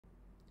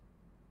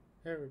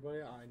Hey everybody,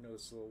 I know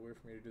it's a little weird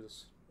for me to do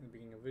this in the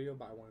beginning of the video,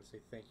 but I want to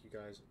say thank you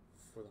guys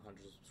for the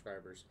hundreds of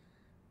subscribers.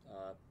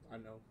 I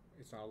know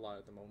it's not a lot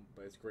at the moment,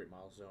 but it's a great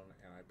milestone,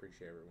 and I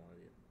appreciate every one of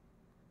you.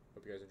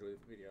 Hope you guys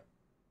enjoyed the video.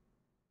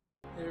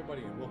 Hey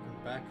everybody, and welcome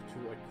back to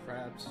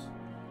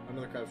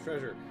another Crab's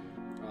Treasure.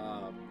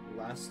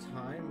 Last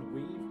time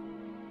we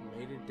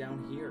made it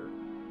down here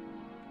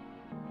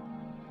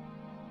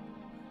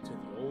to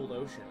the old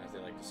ocean, as they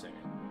like to say,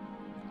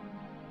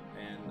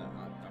 and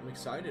I'm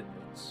excited.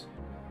 Let's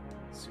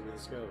see where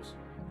this goes.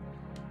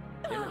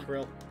 Damn it,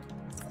 Krill.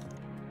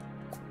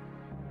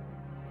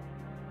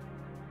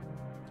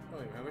 Oh,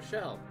 you have a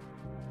shell.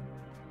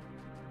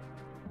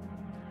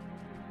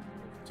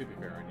 To be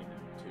fair, I need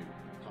to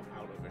pop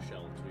out of a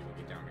shell to even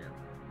get down here.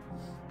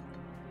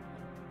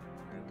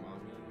 And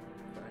mommy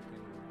back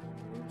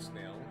in moon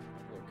snail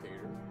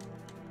locator.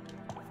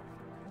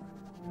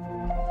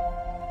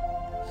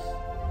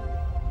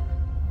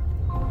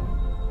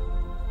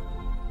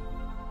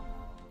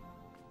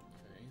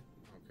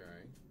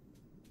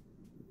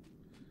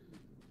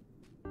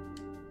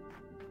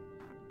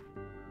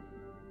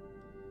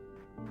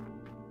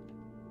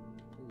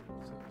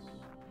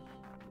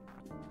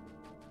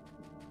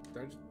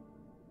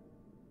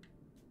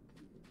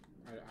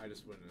 I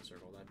just went in a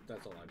circle.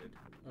 That's all I did.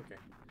 Okay.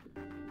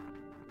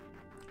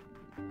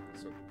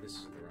 So this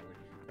is the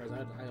right way.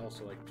 Guys, I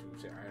also like to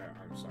say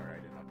I'm sorry I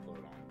didn't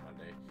upload on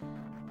Monday.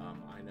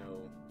 I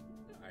know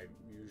I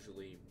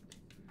usually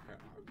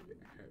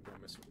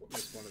miss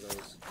one of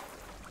those.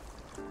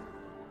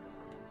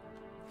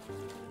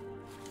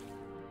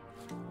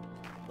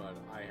 But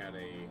I had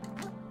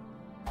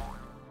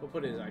we'll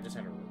put it as I just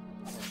had a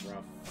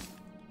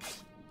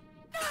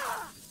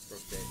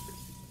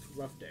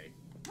rough day.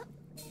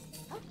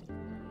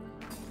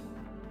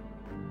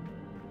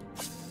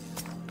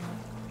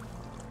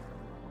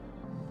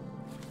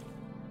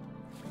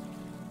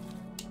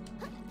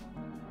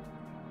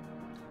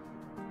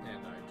 And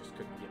I just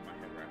couldn't get my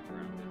head wrapped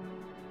around it,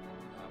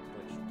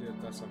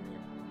 which that's something,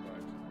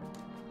 but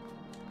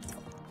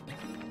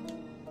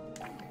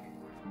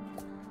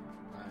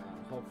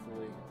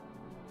hopefully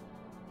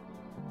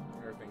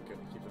everything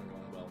keeps on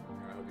going well, and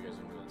I hope you guys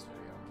enjoy this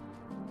video.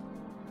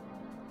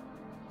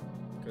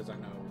 Because I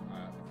know,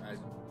 as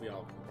we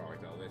all can probably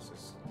tell, this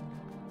is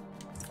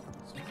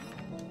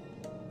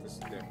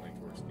definitely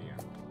towards the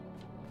end.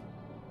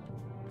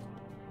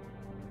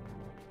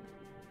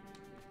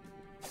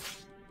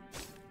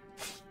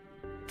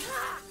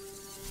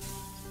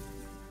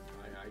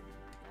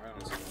 I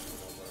honestly don't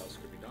know what else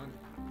could be done.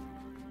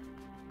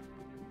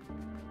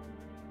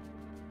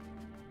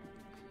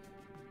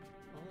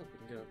 Oh look, we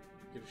can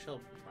get a shell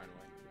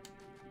finally.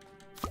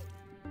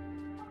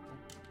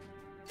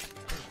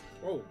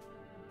 Oh!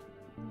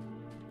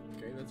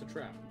 Okay, that's a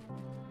trap.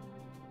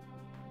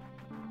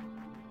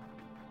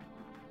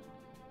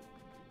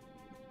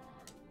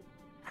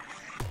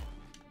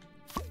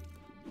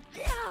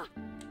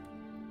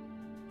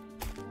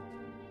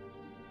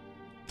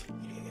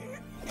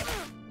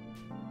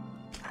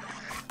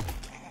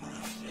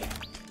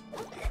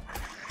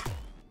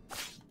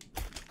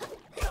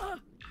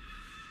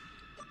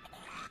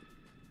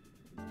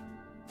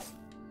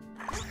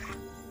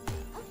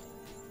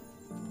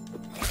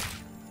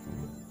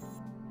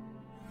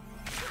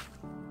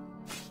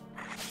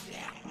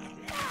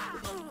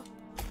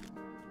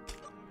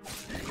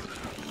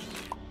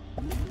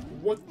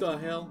 What the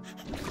hell?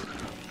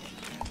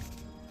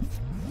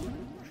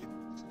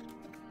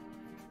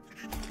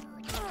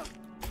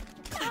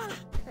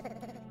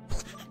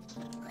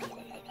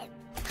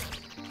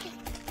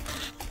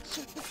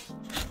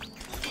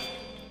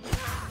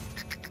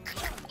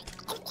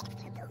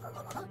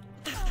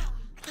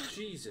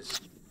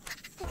 Jesus.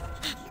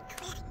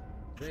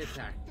 They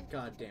attack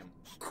goddamn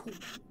quick.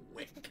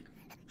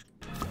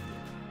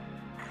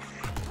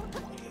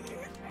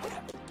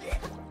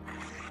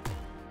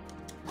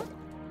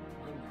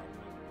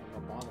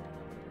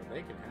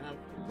 They can have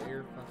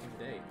their fucking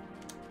day.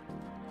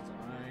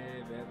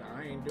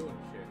 I ain't doing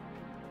shit.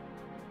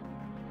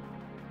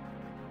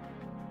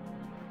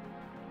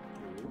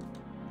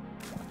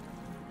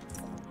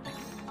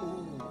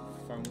 Ooh,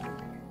 phone.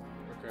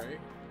 Okay.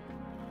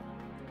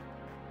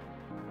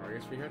 Or I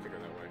guess we have to go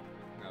that way.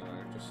 Now that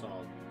I just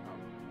saw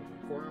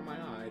corner of my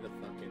eye the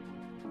fucking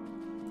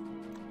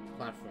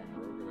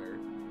platformer over there.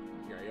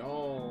 Yeah,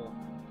 y'all.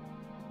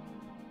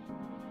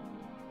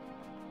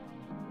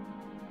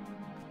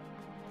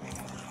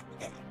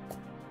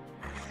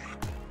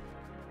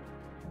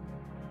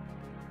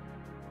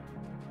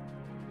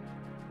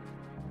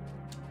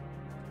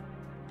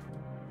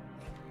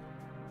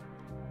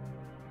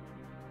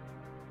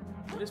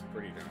 It is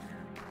pretty down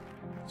here.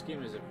 This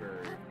game is a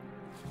very,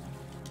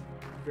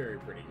 very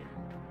pretty game.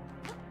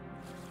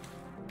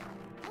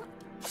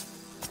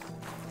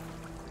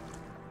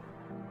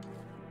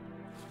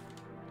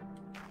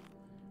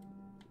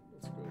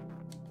 Let's go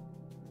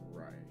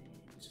right.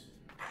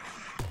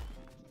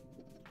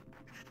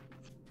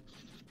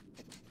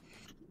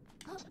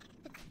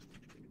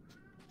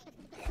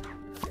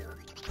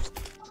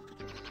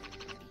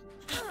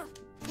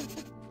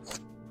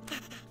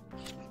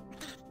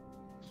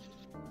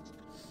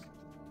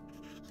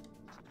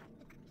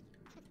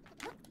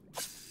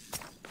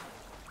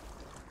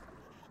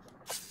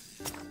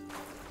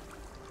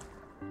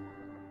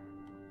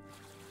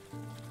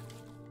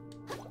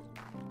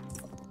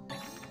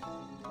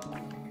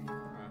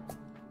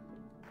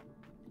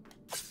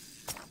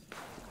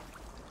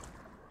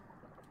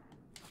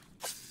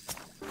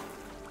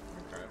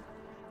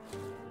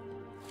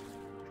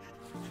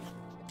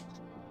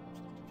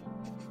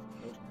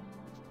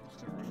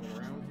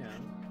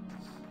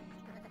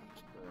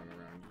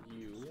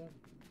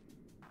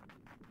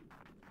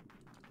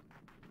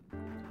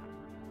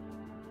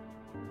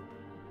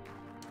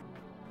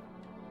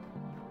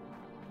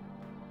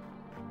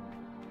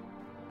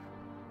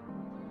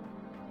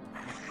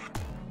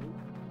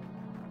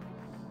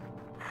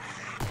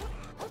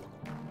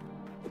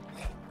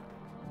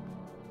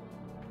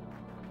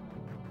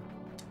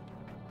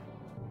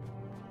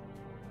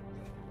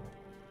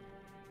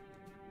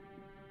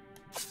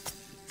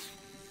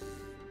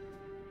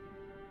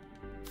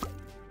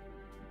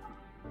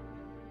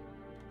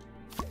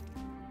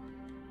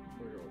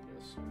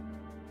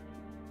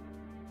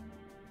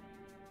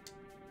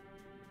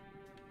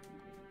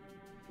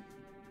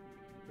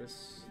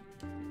 this.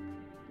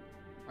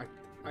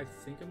 I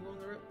think I'm going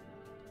the right.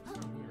 It's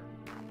not here.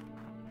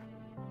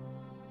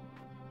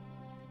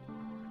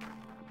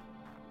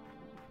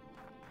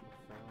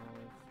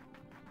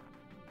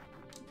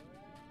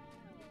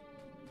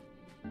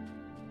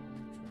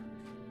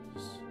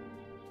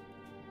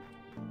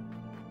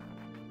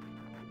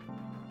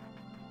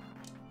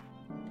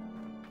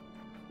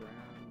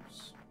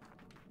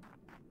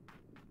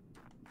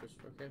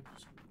 Okay,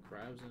 just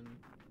crabs and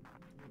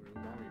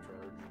mommy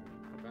charge.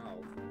 A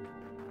valve.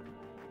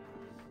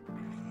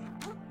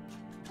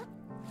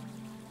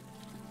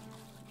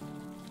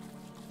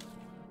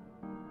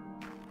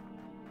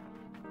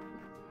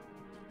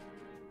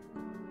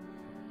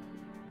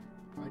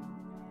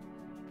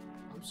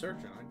 I'm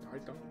searching. I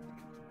don't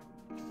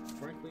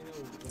frankly know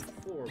what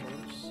for, but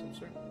I'm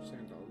certain I'm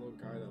saying a little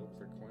guy that looks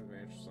like coin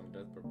vanishes on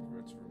death but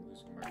prevents from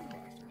releasing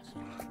microplastics.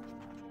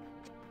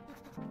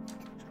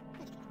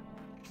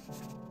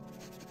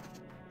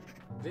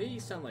 They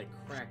sound like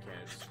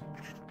crackheads.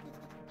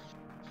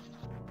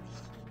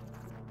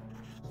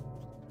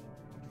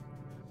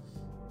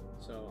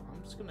 So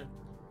I'm just gonna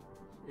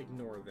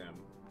ignore them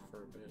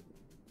for a bit.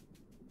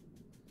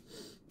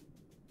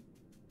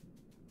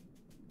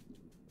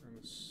 And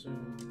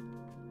assume.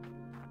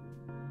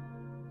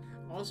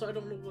 Also, I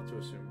don't know what to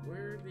assume.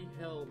 Where the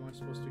hell am I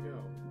supposed to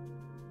go?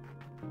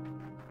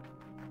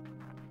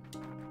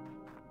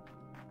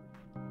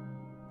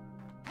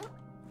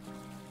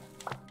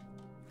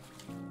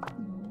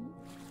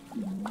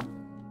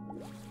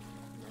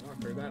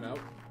 Figure that out.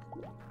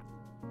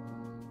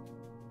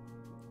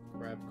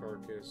 Crab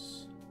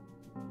carcass.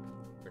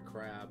 The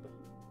crab.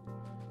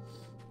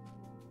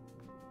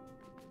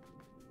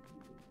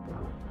 I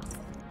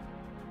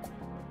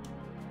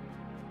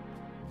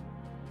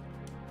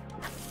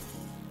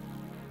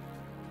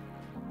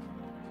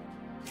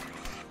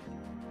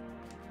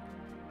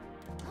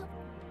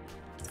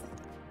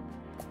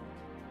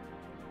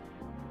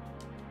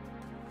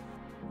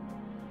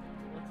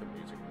like the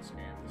music in this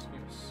game. This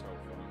game is so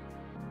fun.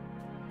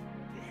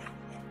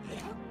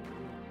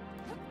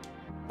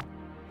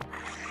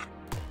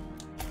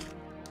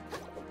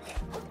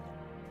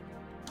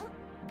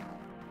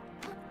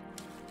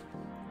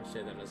 I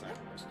say that as I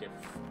almost get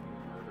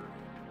murdered.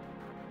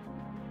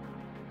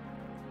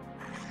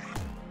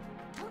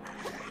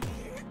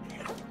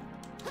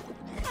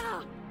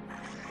 Ow,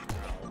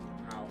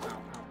 ow, ow,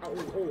 ow,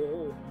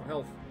 oh, my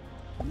health.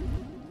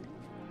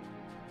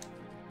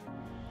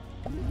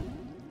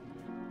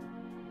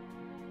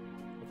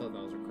 I thought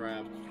that was a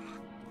crab.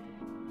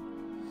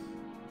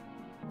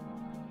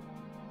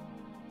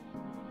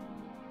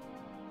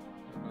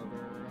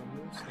 Another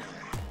moonscape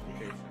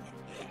location.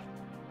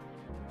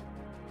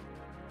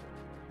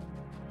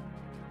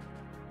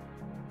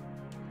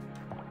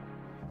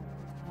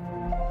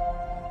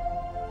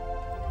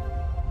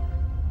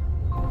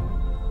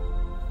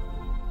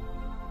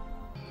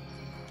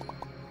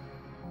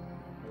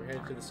 Are we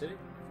headed to the city? Of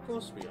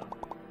course we are.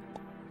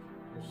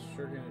 It's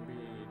sure going to be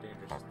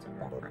dangerous this time.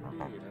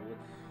 Indeed,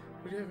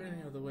 would you have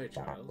any other way,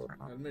 child?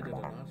 Admit it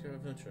or not, you're an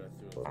adventurer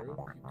through and through.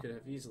 You could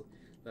have easily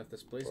left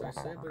this place, I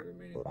say, but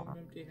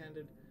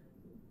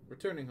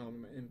returning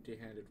home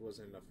empty-handed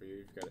wasn't enough for you.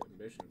 You've got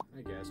ambition.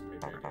 I guess,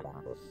 maybe I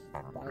do.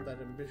 Now that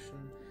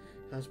ambition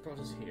has brought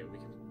us here, we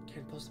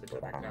can't possibly go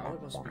back now. We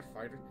must be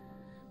fighters.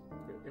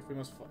 If we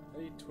must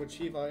fight to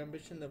achieve our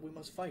ambition, then we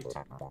must fight.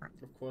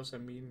 Of course, I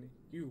mean,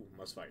 you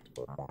must fight.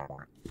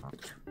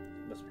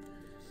 Must be.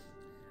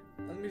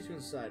 I'll meet you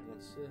inside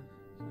once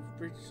you've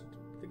breached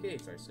the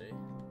gates, I say.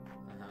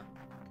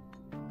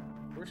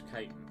 Where's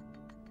Chitin?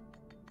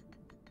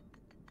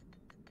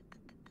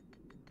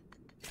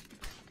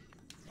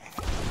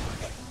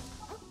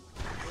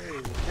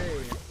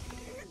 Hey,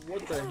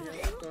 what the hell?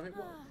 What the heck?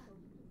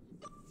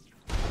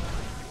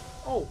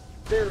 Oh,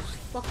 there's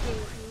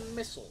fucking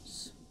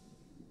missiles.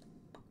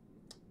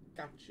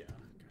 Gotcha.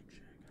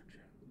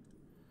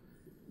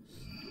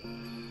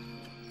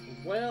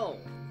 Well,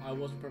 I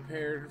wasn't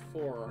prepared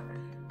for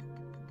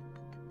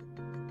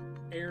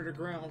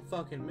air-to-ground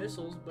fucking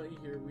missiles, but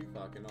here we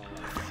fucking are.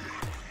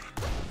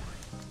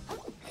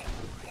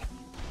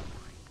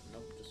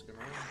 Nope, just gonna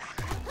run.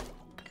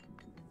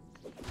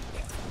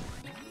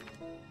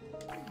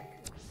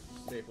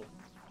 Staple.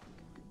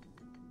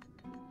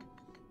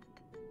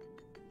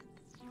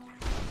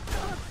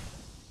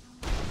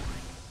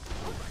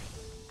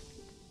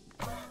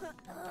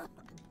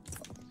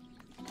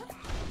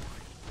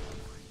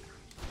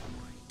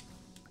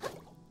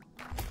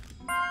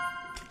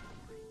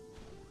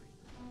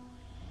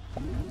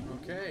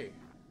 Okay.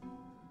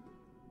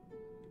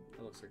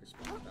 That looks like a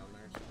spot down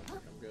there, so I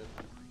think I'm good.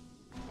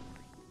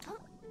 Oh,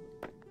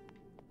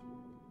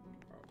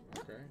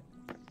 okay.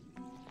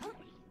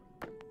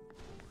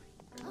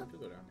 I have to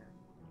go down here.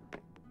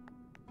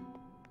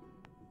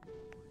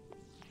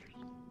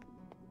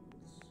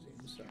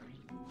 Seems so.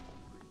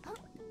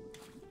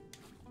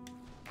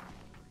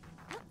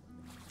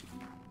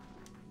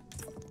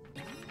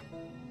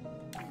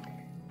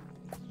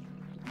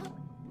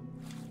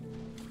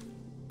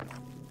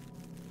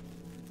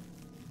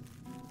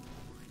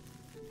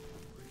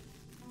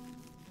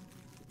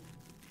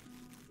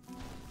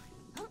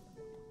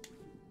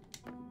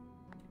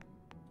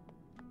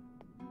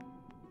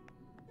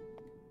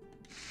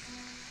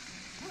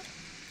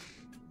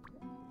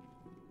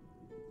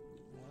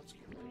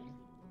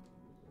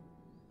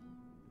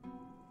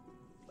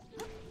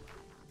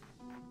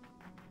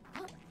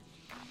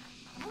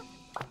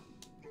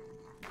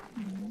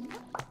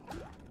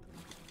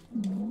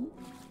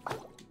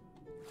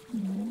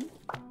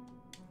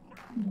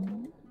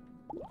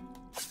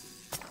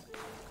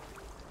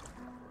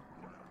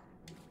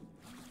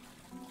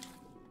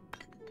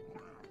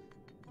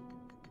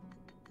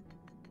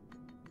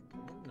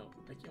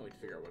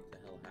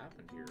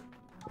 happened here.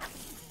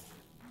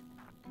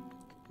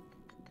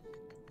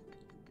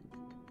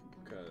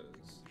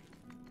 Because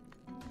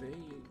they...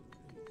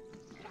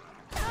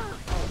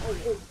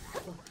 Oh.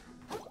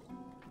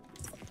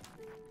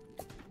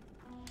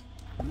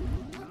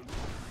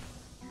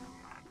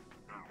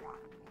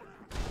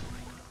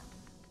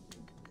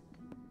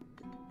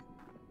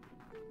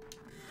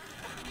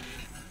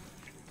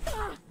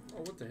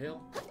 Oh, what the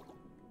hell?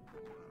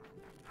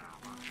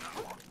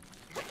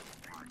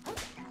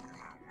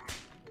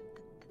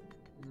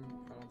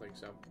 I don't think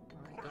so.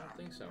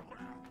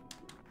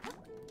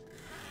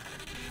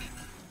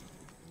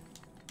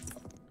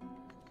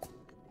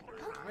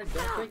 I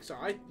don't think so.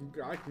 I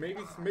don't think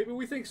so. Maybe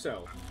we think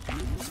so.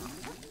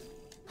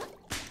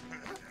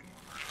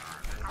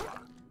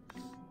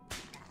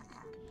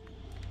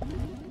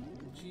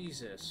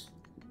 Jesus.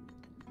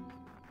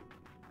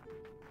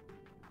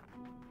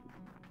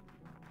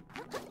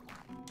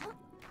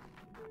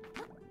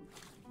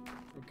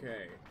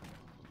 Okay.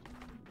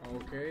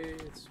 Okay,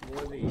 it's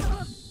one of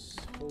these.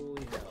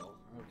 Holy hell.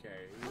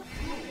 Okay.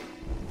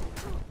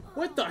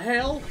 What the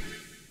hell?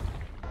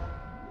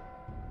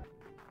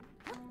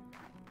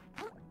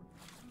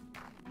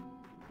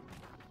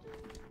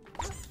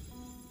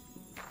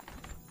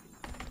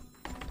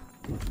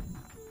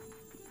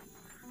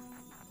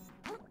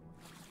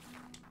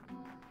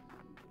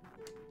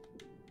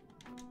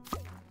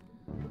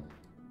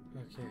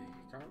 Okay,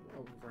 got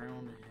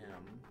around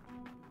him.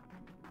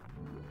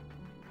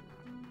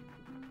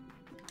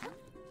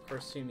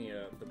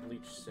 Carcinia, the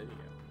Bleach City.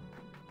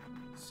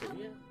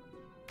 City?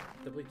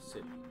 The Bleach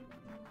City.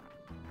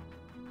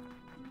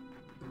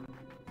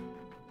 Okay,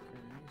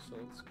 so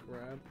let's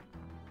grab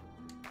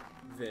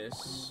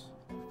this.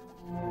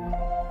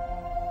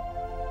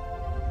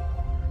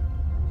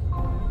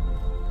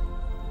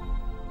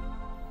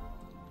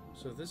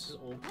 So this is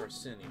old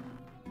Carcinia.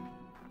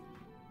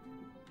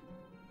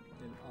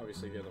 And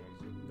obviously the other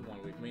one, the one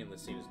we've mainly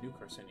seen is New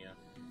Carcinia.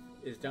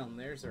 Is down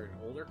there, is there an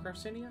older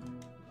Carcinia?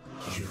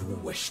 You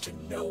wish to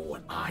know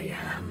what I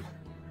am?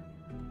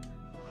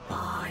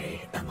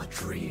 I am a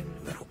dream,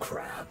 little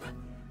crab.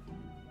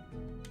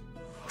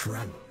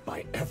 Dreamt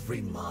by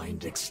every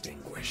mind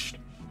extinguished.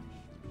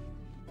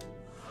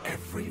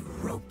 Every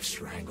rope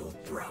strangled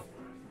throat.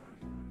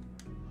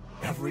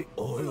 Every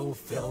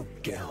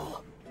oil-filled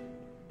gill.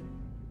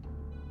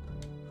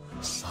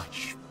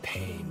 Such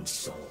pained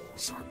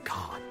souls are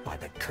caught by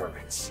the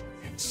currents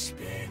and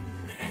spin,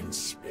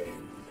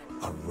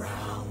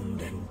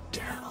 around and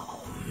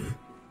down,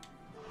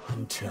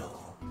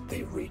 until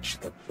they reach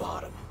the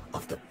bottom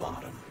of the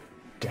bottom,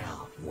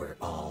 down where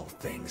all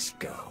things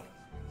go.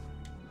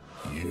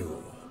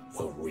 You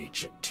will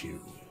reach it too,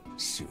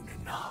 soon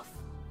enough.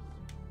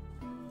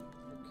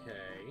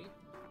 Okay.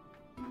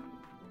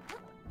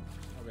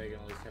 Are they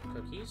gonna at least have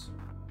cookies?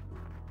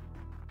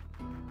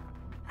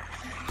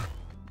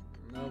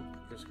 Nope,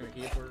 just gonna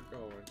keep her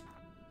going.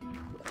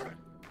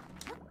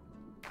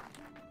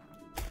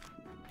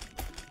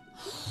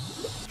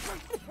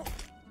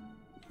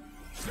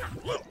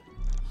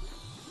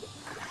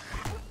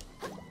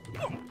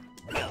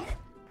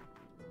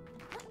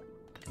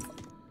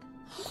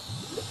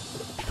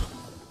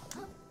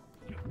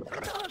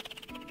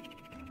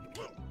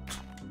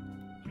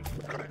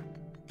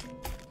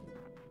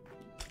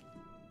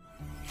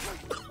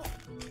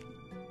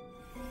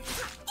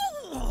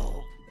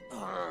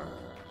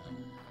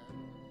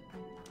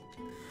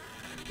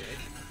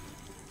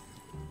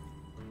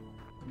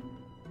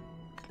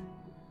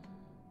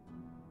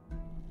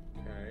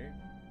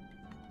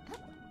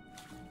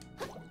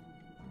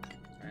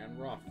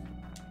 Rough.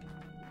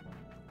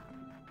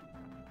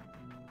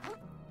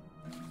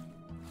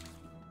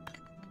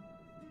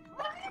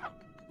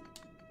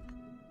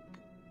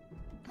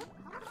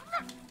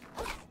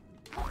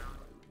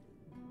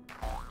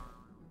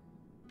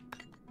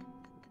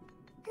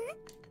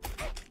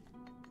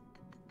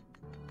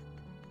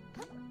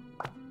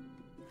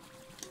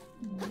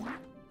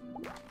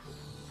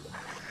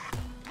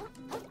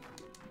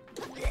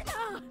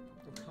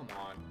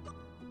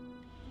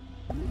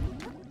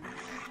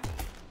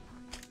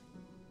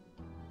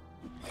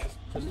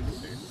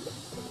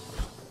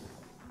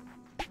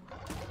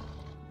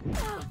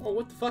 Oh,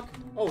 what the fuck?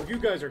 Oh, you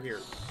guys are here.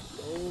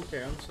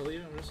 Okay, I'm just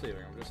leaving. I'm just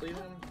leaving. I'm just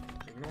leaving.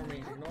 Ignore me.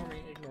 Ignore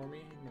me. Ignore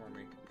me. Ignore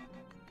me.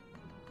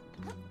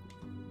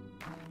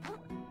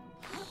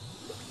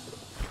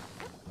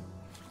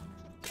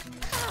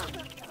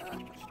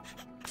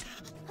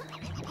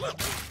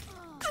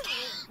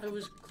 I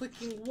was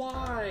clicking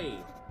Y.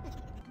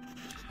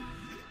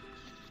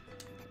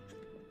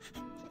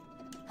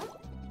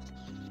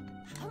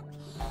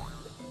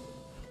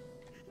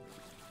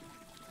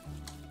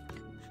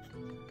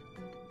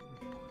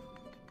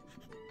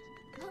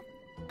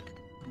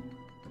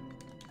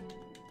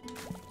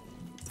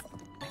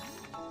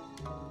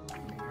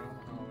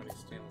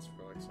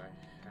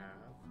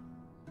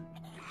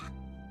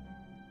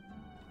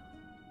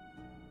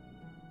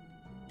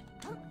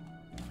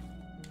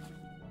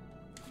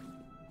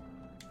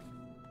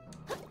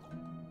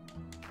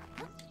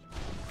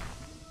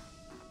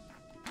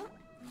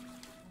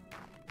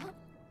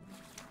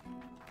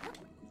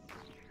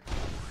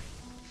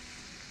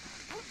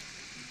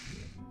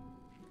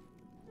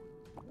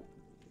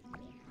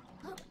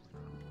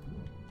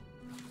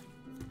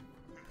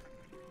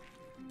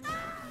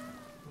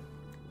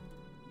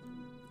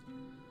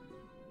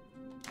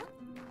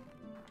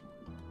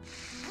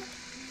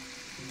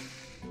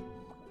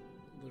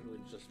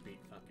 just beat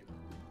fucking.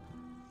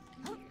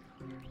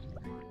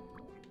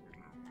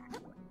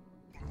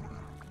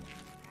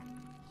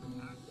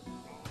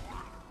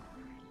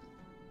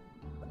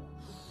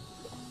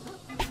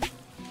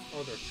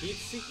 Oh, they're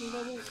heat-seeking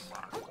levels?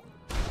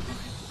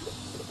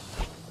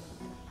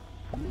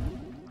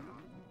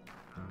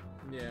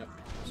 Yeah, I'm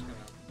just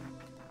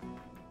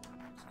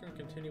gonna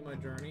continue my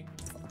journey.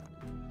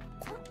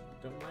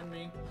 Don't mind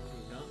me.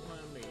 Do not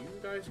mind me. You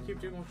guys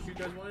keep doing what you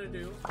guys want to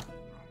do.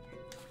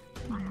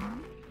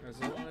 As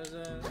long as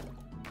grab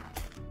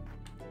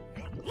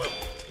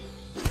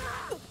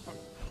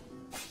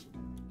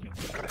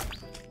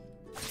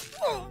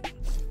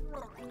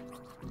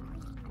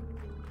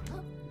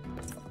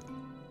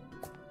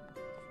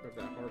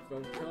that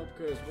heartfelt help,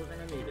 because we're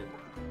gonna need it.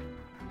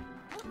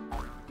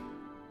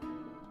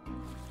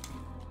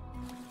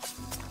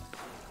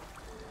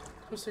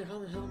 I was saying, how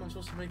the hell am I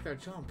supposed to make that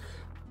jump?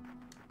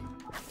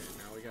 Okay,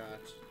 now we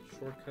got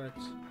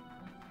shortcuts.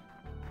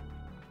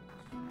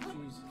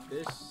 Jeez,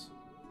 this...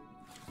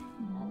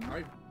 Oh,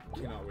 I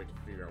cannot wait to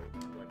figure out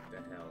what the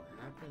hell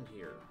happened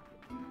here.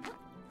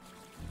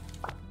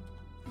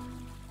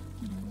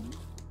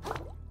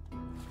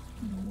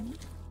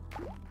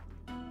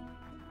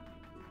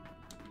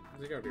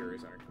 There's gotta be a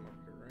reason I come up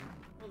here, right?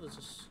 Oh, there's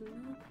a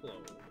snow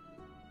globe.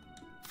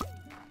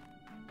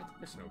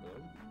 A snow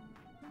globe.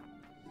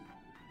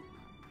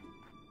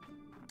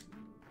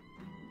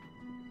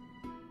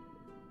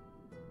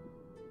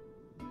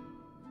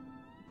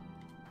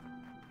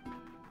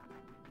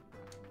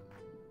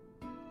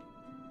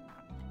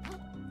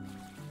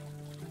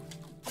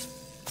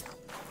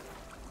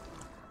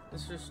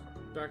 It's just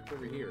back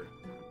over here.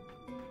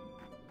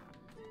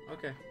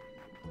 Okay.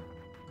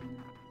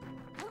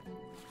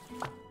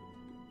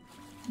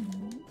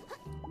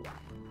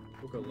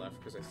 We'll go left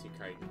because I see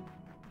chitin.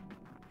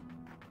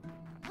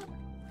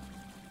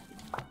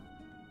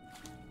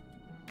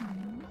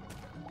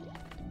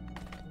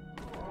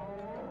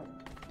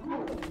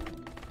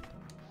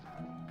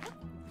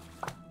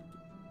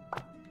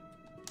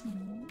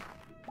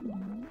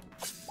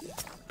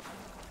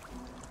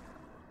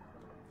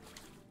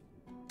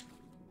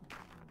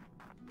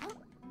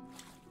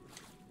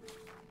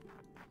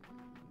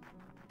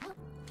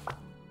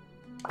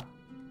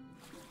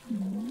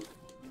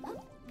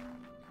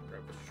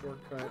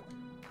 Shortcut.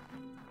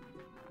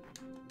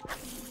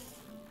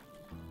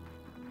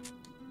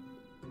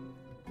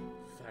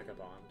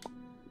 Vagabond.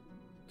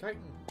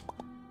 Chitin,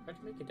 how'd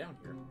you make it down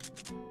here?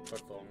 By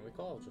following the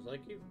call, just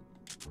like you.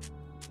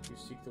 You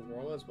seek the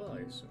world as well,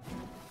 I assume.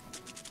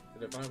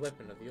 The divine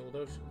weapon of the old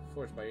ocean,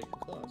 forged by ancient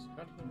claws.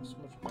 How do you know so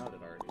much about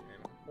it already?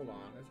 And hold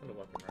on, that's not a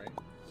weapon, right?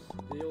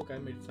 The old guy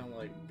made it sound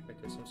like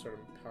it was some sort of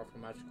powerful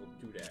magical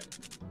doodad.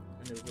 I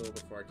knew a little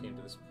before I came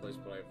to this place,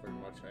 but I very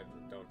much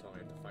don't tell me I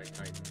have to fight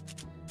chitin.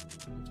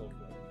 I'm told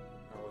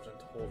knowledge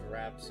untold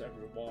wraps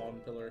every wall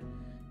and pillar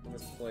in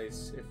this place.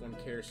 If one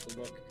cares to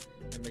look,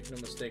 and make no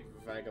mistake,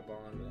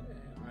 vagabond, an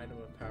item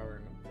of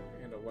power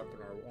and a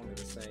weapon are one and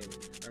the same.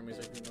 Armies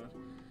I do not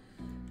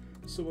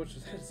so much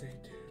as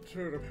hesitate to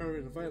turn to power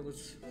into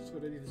violence. So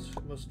what any of this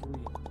must we?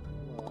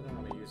 Well, I don't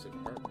want to use it to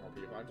hurt more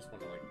people. I just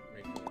want to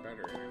make things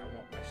better, and I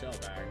want my shell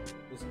back.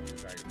 Listen to you,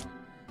 vagabond.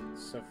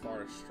 So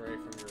far astray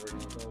from your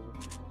original goal.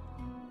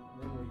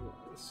 When will you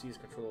seize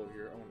control of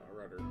your own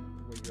rudder?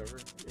 Will you ever?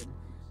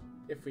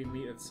 If we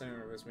meet at the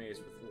center of this maze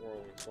with the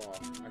whirling claw,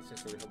 I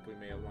sincerely hope we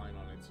may align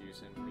on its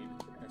use and meet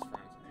as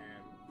friends.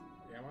 And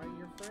am I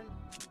your friend?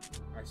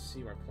 I see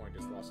my point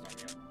is lost on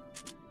you.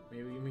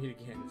 Maybe we meet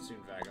again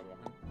soon,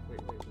 vagabond. Wait.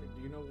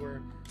 Do you know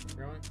where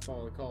you're going?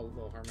 Follow the call,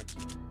 little hermit.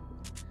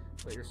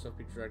 Let yourself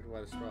be dragged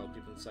by the spiral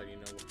deep inside. You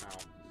know how.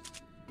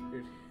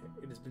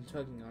 It has been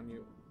tugging on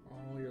you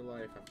all your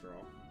life, after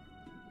all.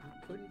 You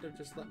couldn't have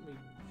just let me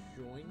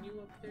join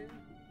you up there?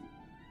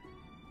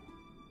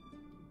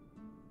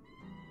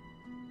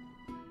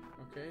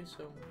 Okay,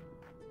 so...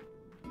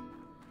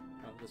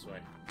 Oh, this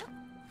way.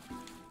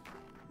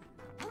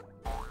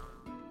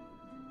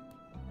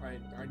 I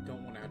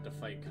don't want to have to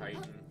fight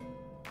chitin.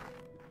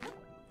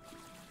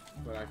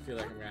 But I feel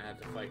like I'm gonna have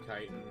to fight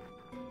chitin.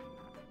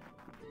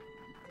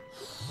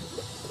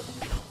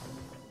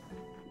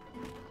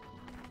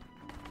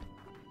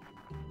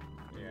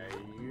 Yeah,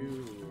 you...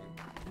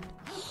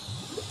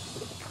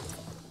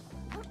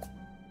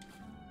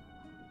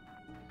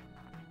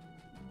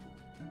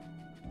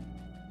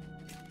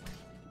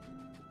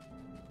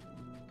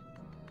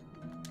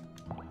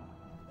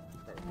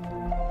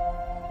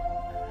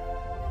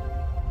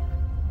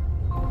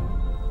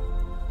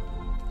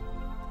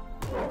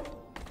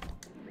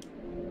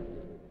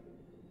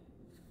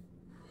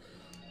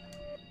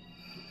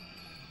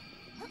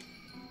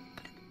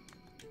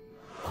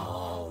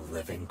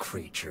 Living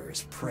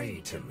creatures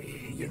pray to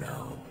me, you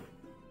know,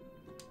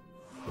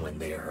 when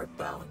they are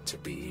about to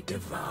be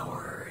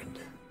devoured.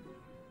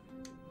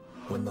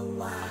 When the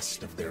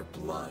last of their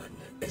blood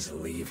is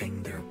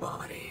leaving their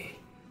body.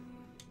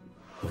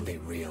 When they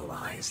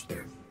realize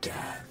their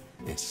death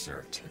is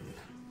certain.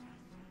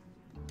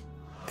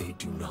 They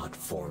do not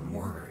form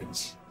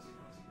words.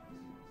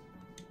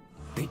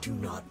 They do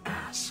not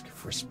ask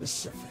for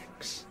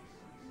specifics.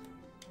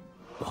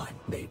 But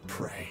they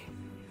pray.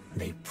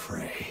 They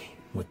pray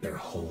with their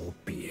whole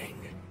being.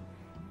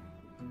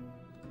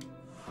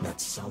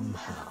 That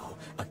somehow,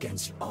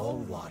 against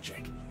all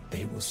logic,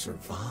 they will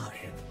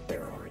survive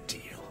their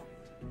ordeal.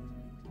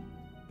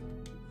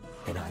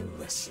 And I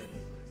listen.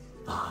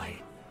 I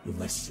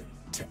listen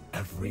to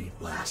every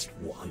last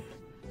one.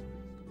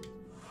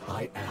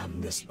 I am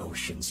this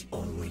ocean's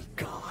only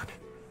god.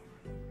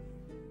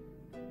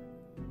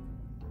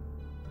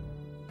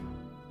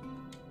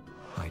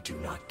 I do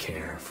not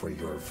care for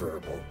your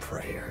verbal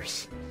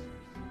prayers.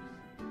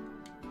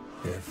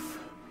 If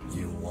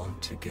you want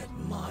to get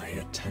my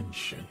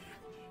attention,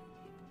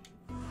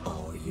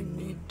 all you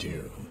need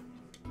do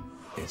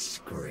is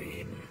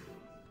scream.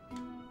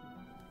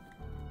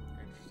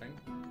 Interesting.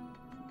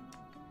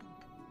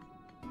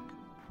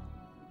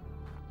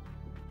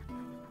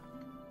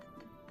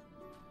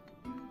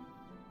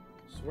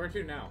 So where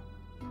to now?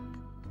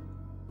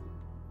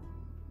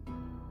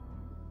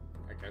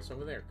 I guess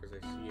over there, because I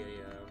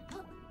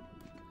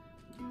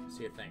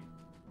see a thing.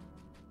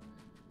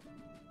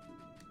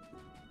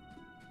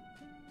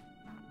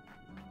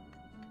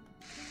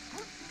 Just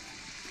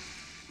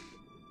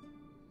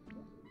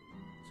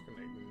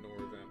gonna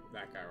ignore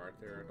that guy right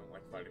there. I don't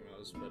like fighting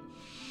those, but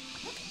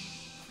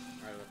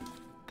I have a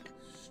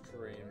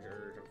strange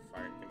urge of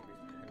fight.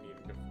 I need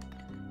to.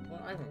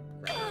 Well, I haven't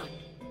grabbed it.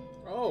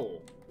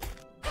 Oh.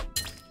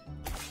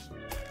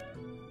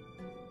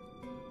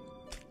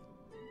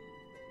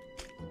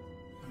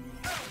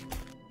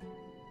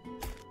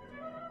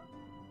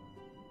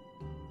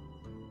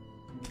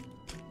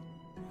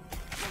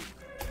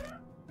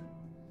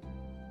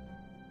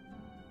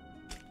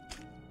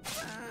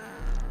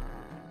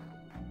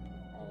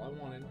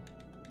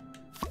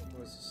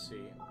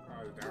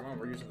 I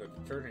remember using the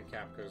detergent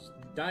cap because,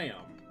 damn.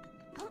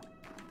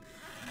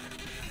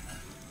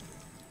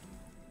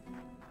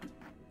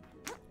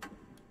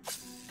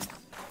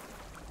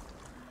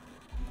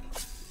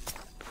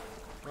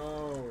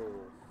 Oh.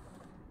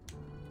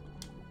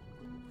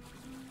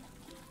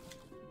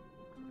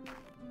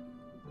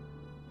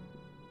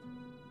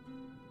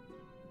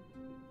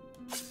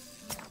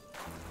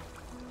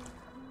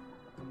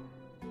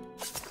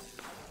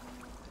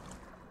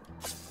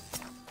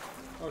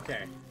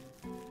 Okay.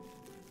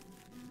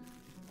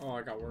 Oh,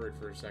 I got worried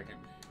for a second.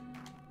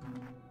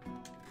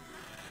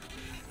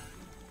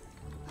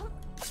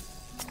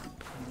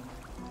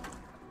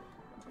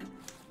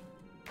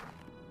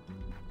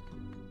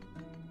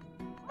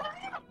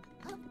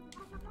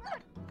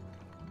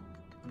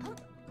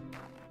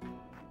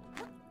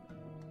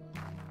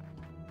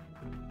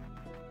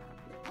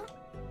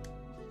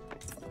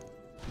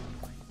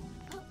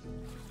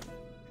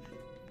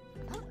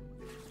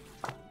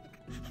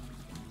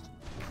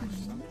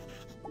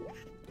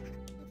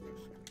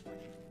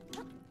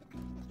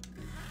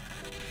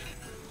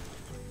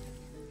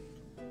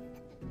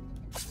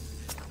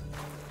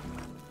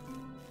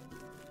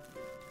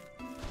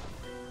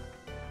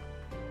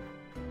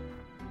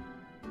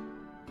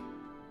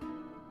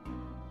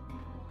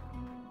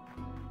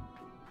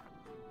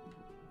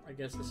 I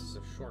guess this is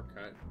a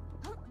shortcut.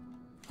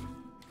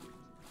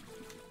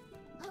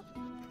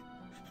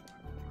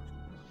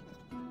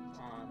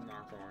 I'm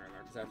not going in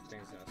there because that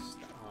thing's gonna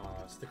stop.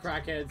 Oh, it's the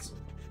crackheads.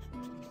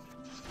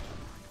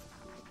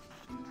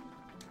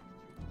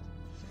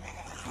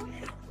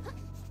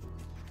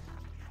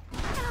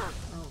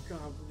 Oh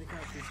god, they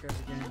got these guys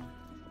again.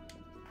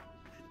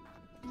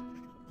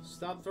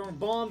 Stop throwing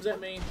bombs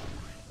at me.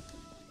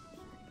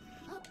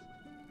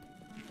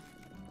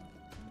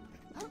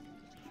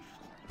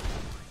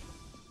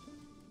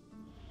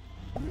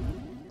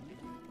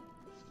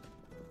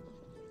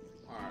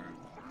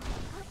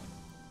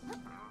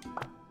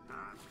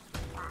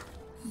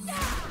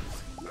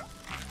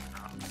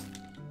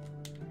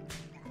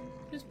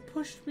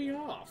 Pushed me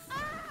off.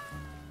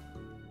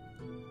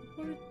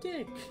 What a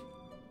dick.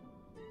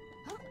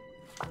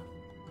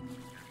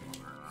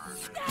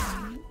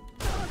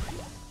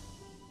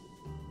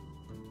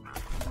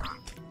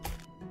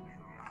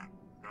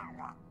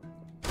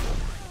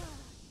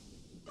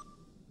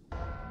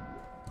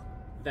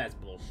 That's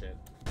bullshit.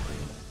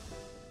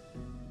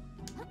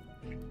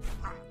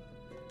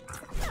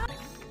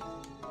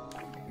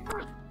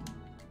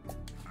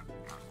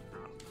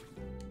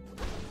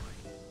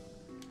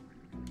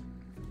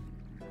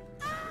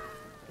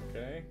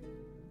 Okay.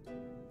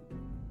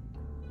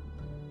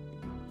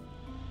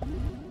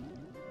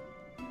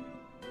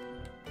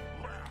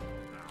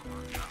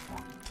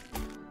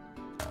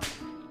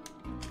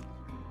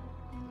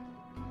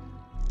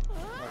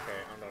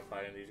 Okay, I'm not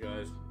fighting these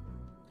guys.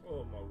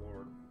 Oh my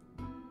lord.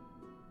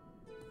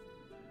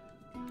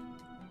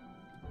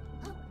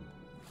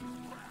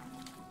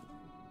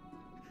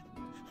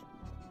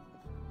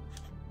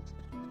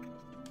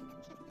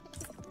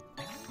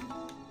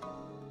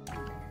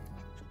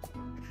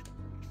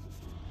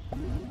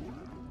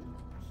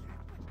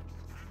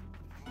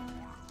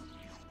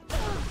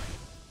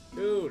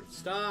 Dude,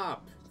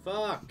 stop!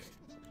 Fuck!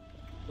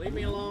 Leave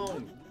me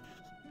alone!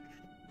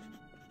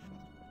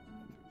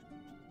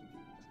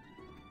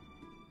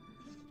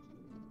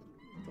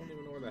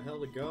 the hell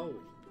to go?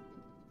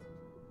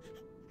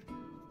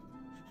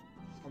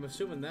 I'm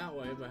assuming that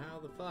way, but how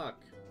the fuck?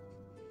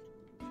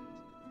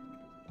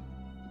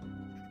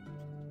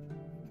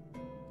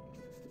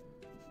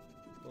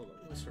 Hold on,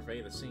 let me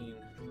survey the scene.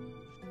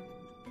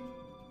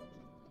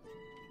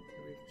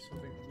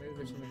 Maybe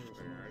there's something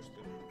interesting.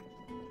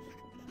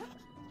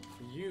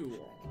 You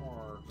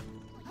are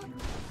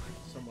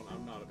someone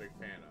I'm not a big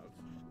fan of.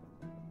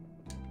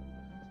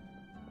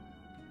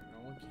 No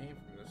one came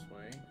from this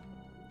way.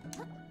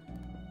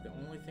 The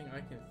only thing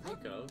I can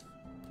think of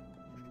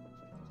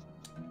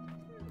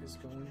is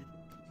going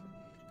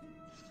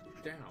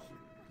down.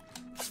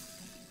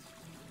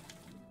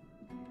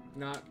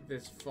 Not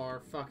this far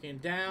fucking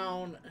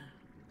down.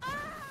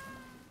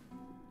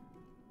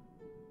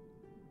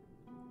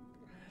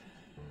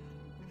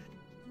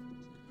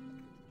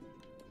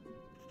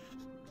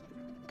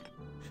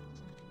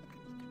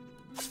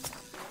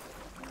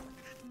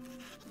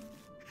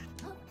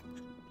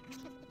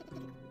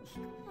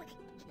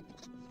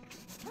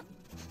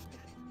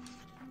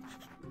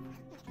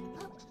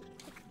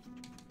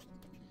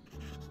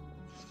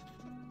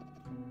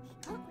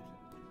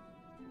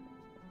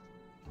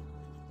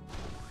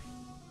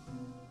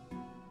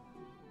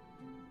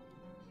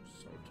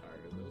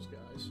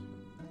 Guys.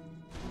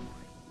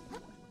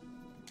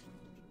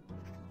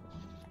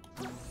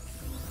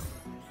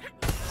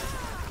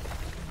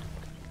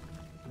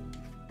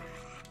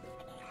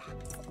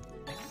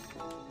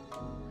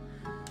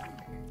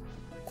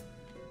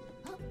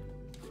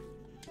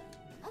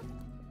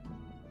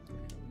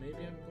 Maybe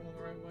I'm going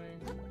the right way.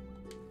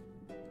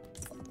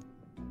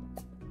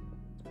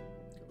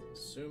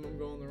 Assume I'm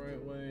going the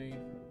right way.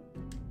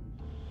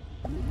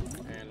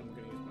 And I'm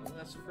gonna use my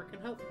last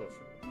freaking health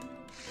potion.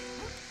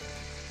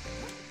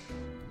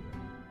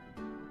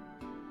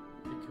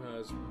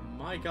 Because,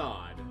 my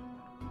god.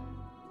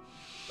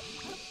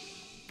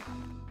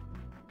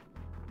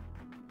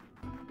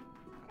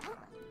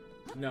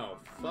 No,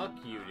 fuck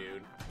you,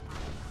 dude.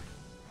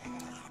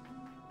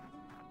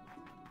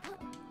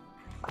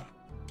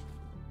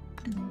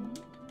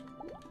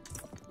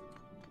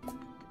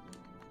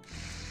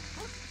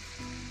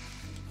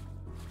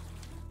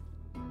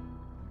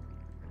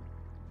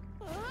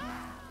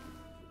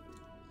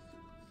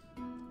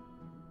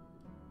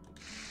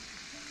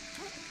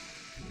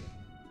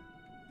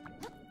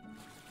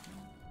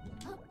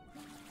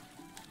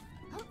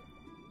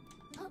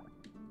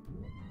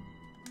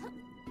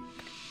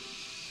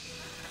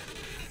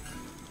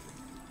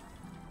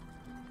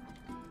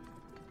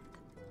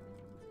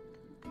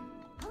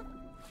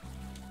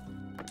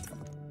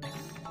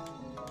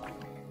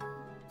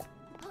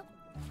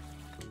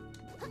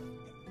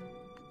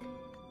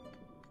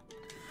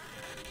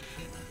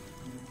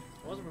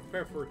 I wasn't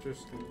prepared for it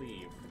just to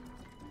leave.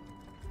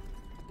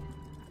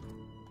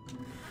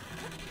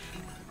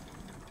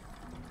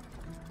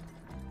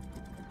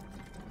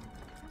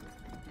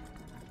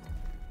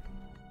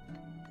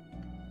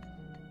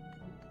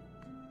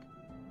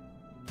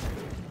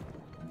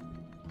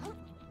 I'm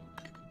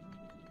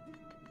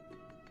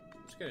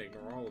just gonna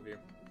ignore all of you.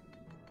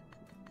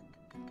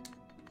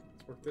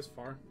 Let's work this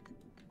far.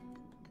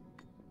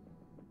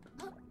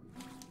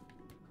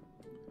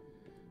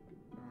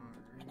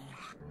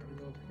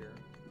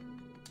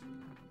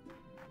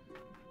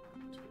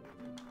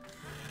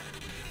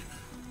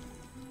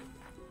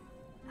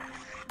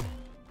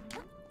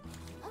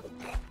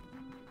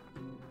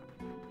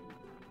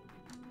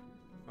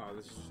 Oh,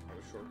 this is not a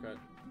shortcut.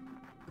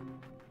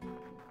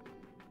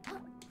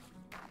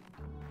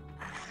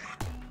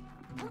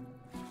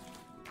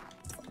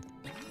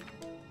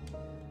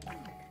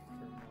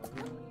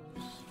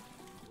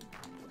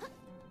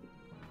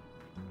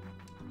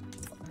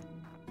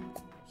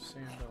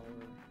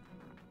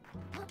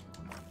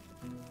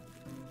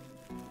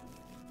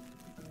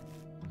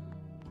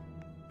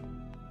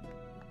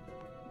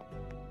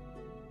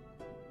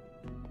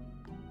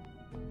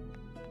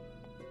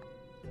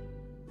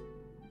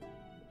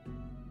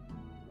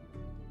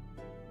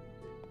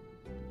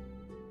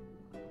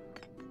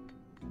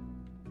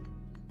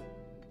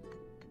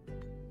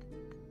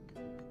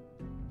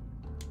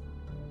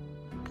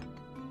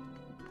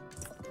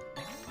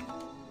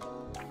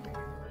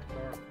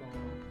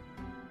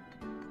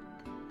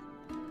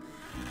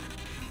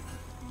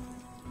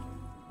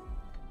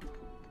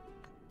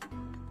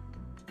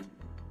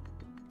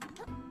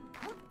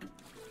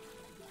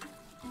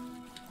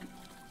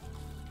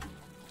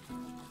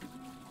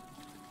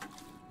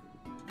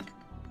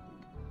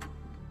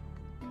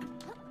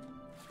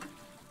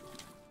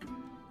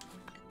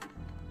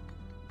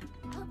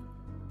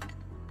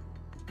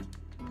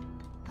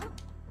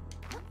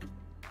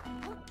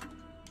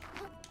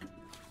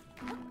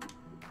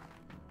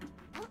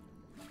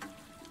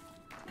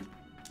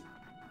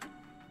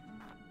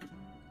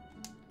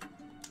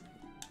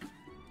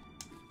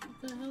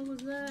 What the hell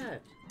was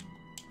that?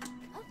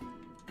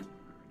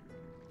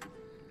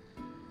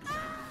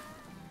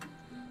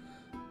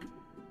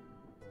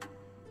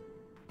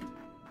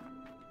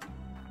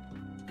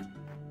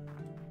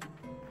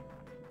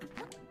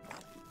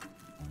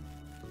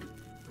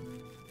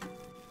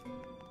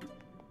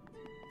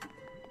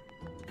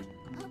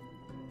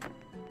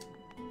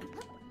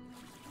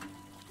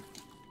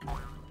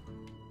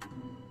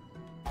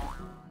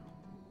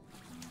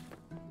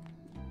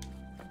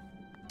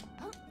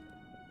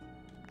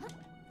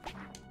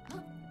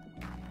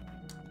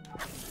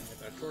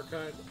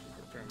 shortcut.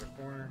 Turn the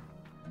corner.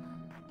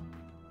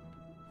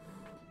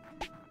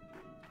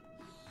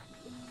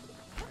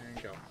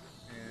 And go.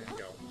 And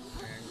go.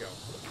 And go.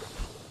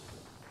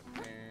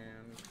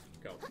 And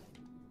go.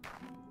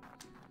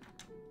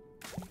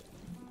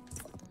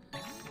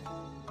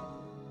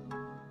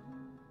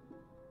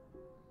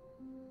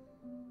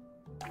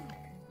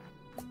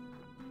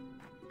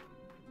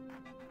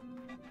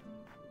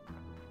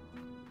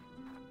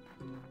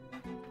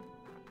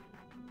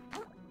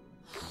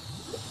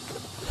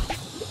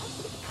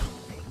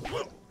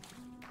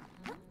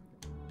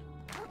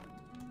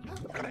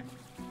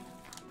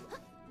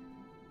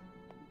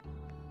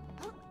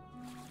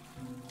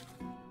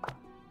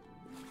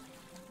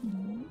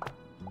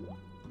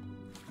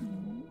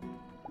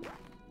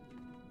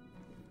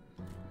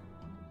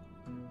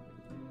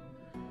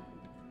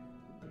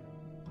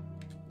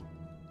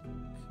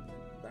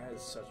 That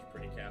is such a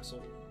pretty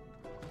castle.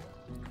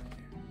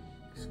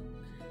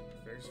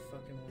 There's a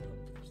fucking one up.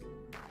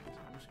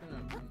 I'm just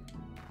gonna.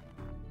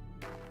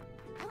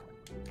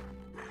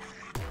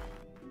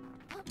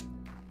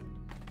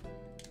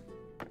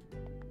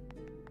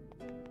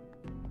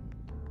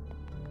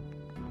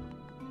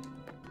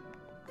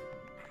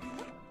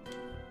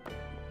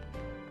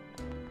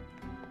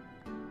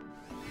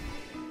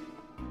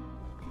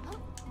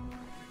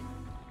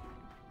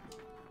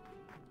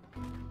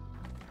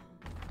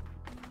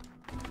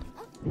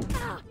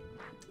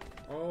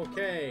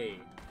 Okay.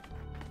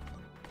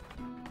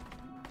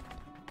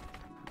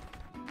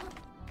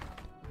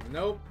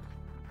 Nope.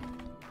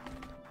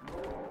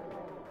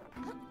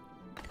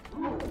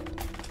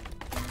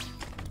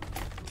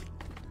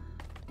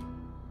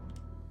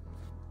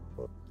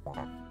 The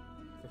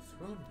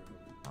throne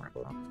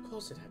room. Of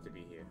course it had to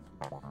be here.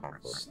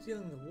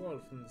 Stealing the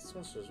world from the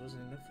sorcerers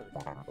wasn't enough for the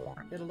king.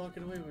 He had to lock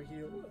it away where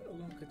he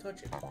alone could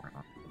touch it.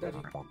 That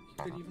he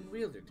could even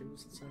wield it. It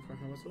was the sign for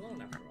him was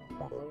alone after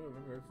all. However,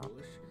 very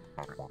foolish.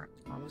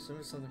 I must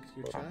admit something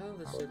to you, child.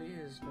 The city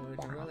is no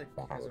aging relic.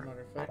 As a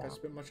matter of fact, I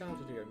spent my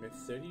childhood here, I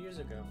 30 years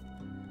ago.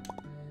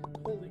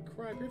 Holy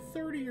crap, you're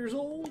 30 years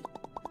old?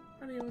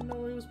 I didn't even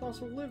know it was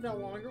possible to live that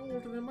long. You're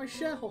older than my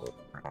shell.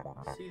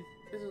 See,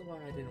 this is why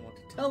I didn't want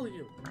to tell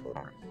you.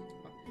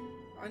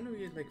 I knew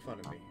you'd make fun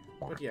of me.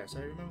 But yes,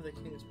 I remember the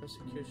king's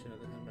persecution of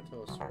the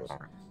Hamatosers.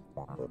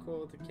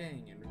 Recall the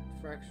gang and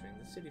fracturing.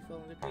 The city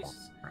fell into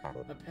pieces.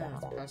 A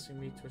path passing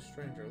me to a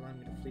stranger, allowing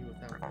me to flee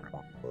without them.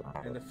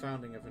 And the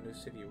founding of a new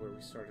city where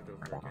we started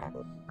over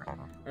again.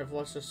 I've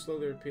watched us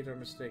slowly repeat our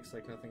mistakes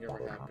like nothing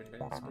ever happened,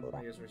 and spent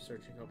my years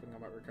researching, hoping I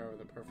might recover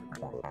the perfect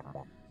world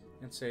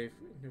and save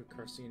New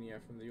Carcinia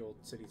from the old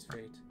city's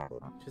fate.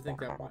 To think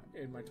that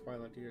in my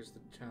twilight years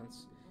the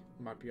chance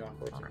might be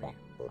offered to me.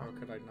 How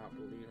could I not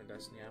believe in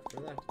destiny after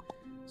that?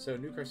 So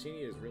New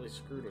Carcinia is really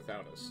screwed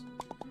without us.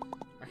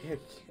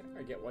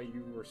 I get why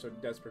you were so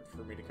desperate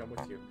for me to come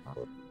with you.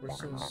 We're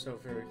so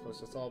very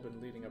close. It's all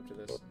been leading up to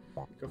this.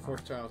 Go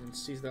forth, child, and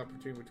seize the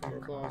opportunity between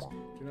your claws.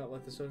 Do not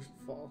let this ocean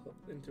fall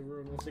into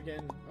ruin once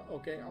again.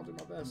 Okay, I'll do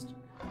my best.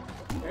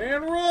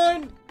 And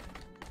run!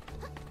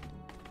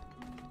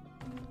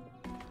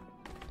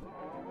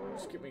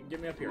 Just get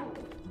me up here.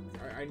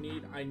 I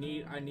need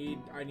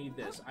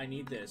this. I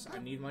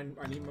need my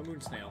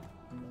moon snail.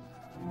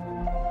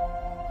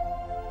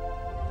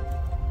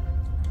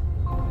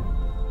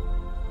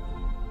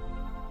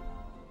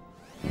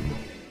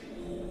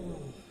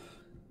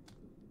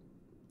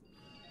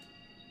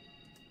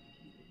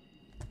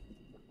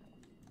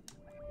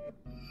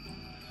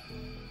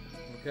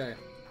 Okay.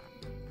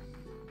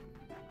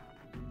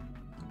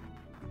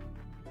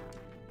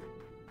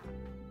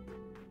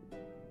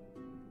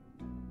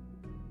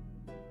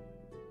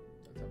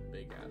 That's a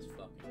big ass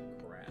fucking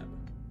crab.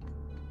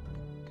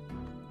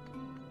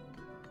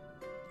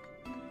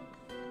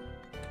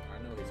 I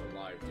know he's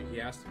alive, dude. He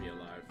has to be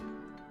alive.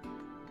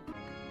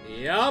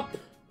 Yup!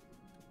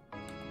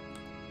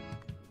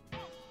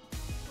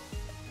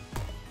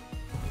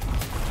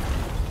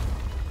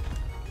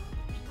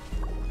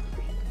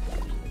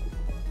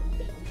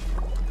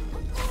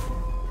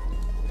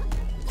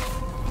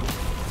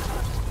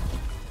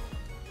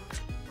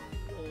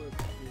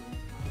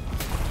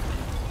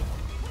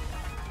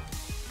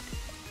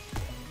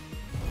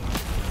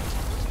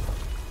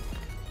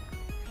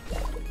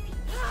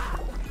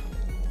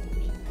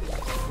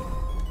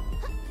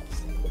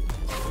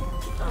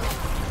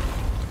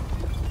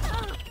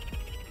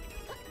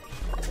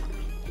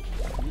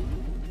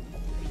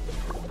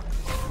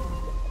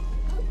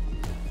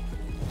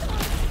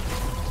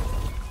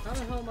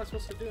 How am I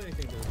supposed to do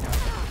anything to this guy?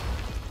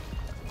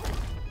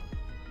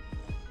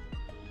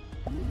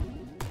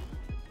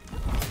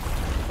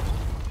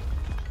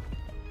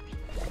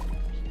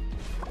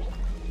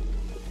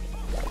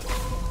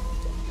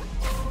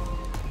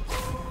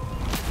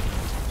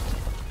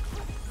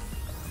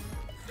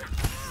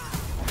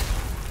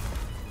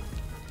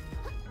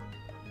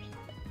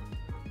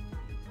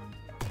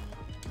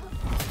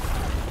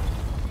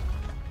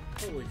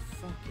 Holy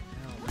fucking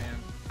hell, man.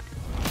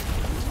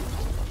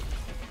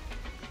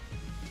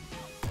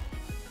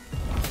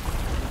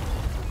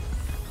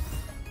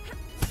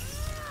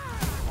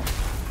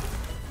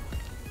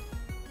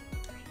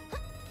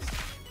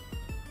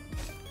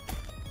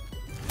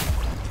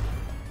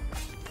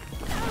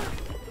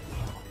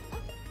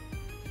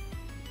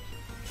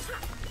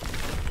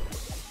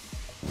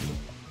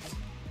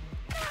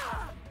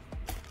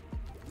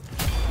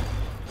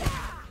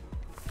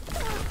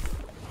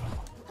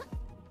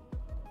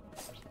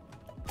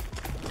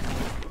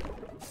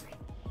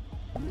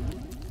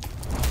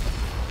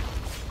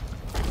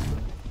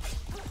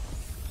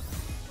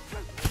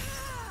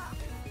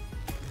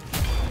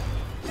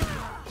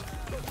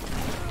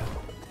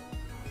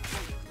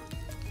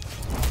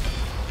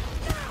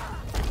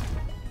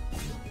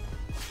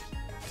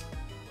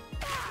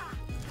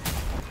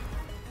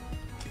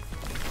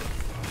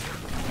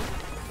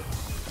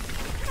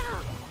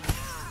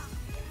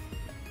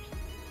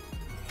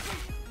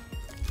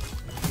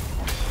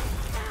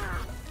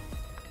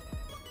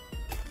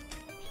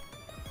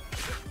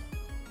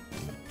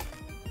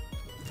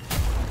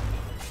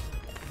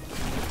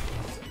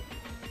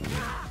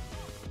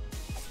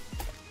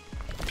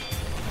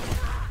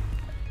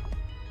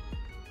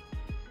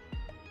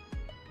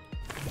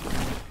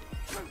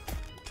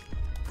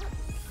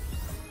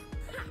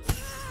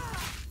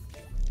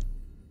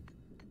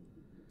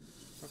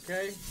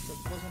 Okay,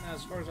 that wasn't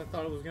as far as I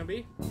thought it was gonna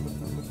be.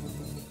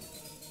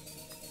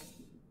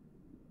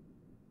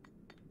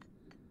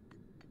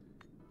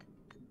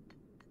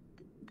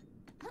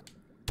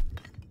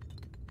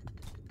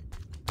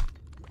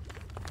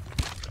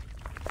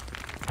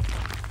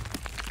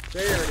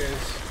 There it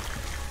is.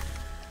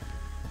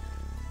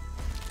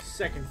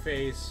 Second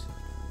phase.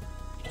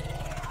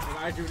 And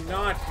I do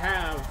not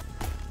have...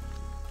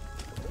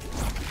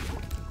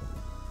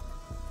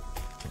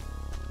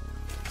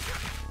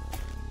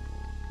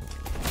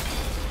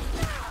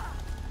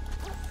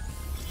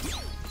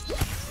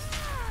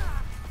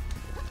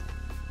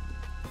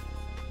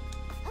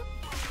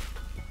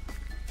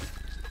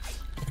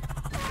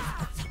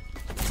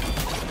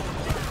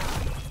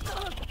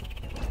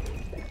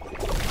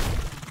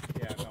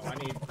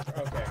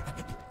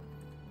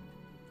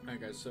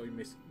 So you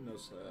may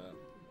notice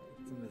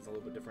something that's a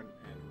little bit different,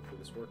 and hopefully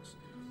this works.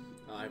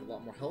 I have a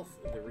lot more health.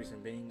 The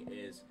reason being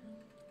is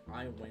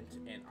I went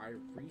and I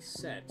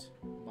reset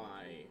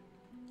my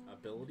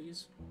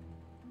abilities,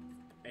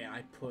 and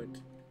I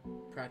put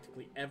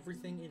practically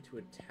everything into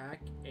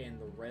attack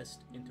and the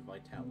rest into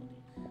vitality.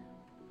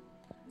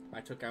 I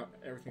took out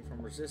everything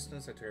from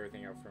resistance. I took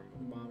everything out from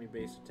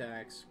bombing-based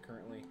attacks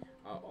currently.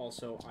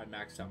 Also, I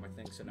maxed out my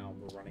thing, so now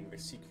we're running the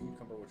Sea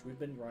Cucumber, which we've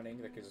been running.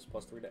 That gives us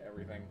 +3 to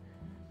everything.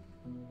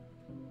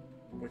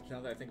 Which,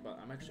 now that I think about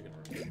it, I'm actually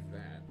going to remove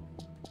that.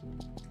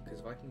 Because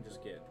if I can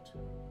just get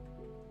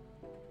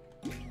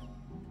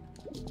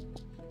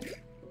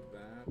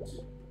that, plus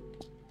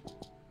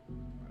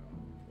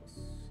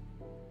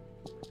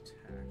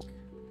attack,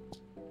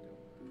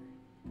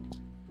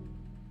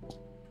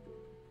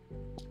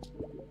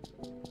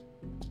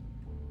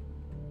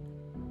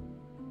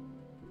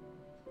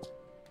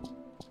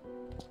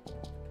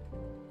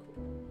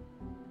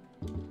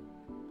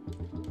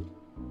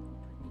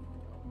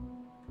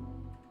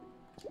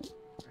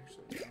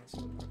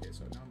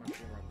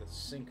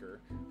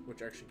 Sinker,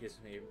 which actually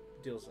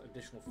deals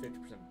additional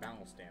 50%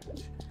 balance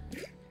damage.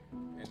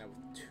 And now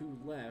with 2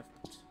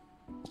 left.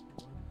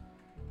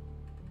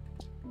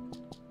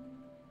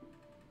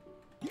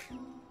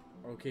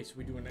 Okay, so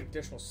we do an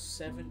additional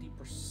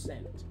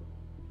 70%.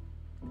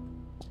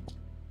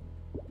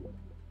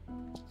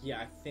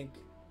 Yeah, I think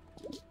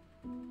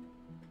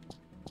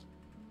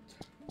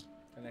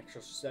an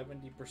extra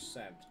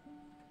 70%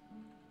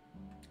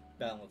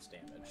 balance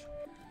damage.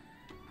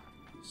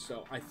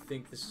 So I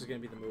think this is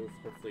going to be the move.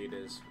 Hopefully it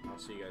is. I'll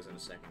see you guys in a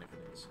second if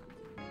it is.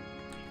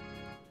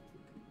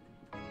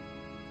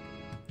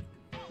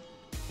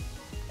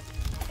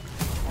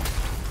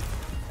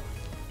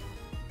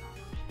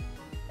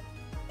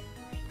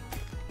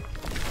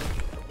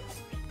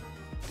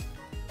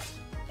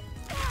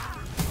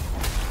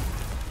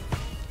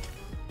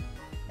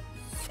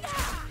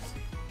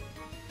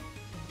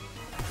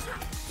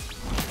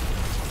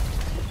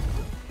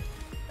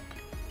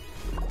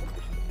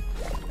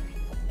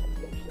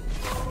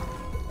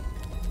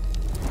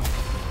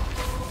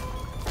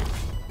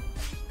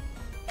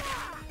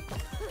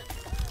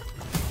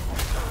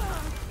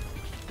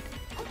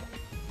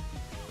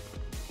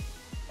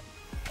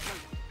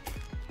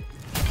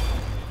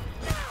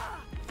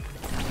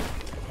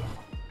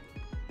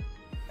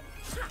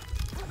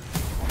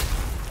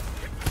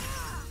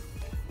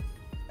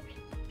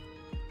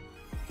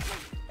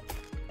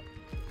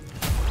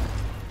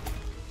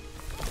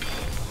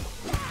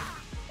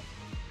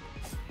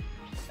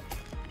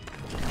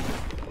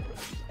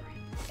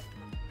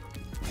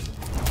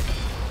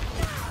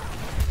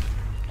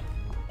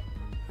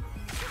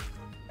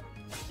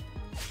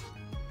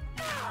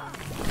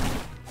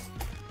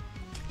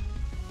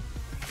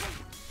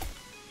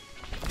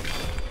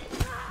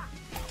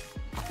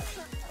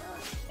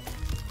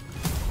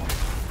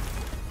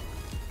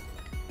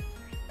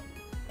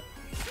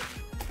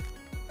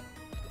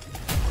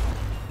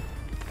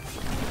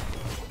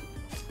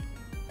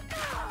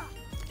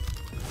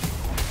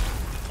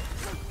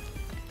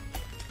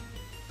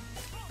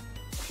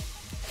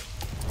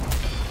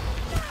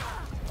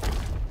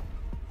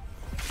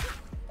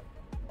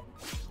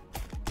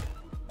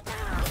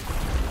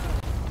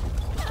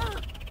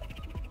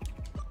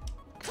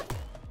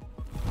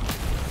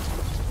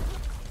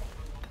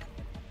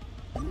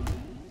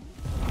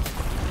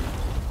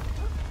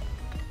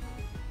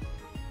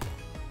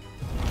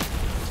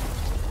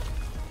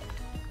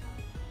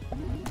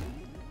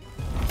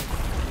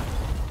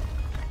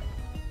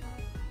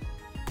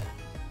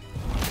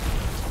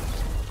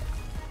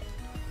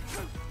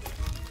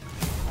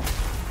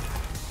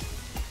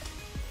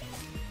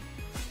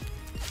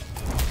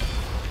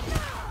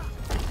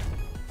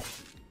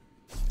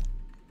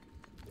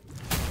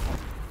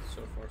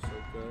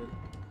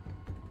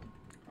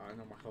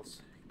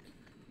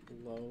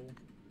 Low.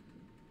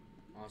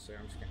 Honestly,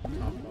 I'm just gonna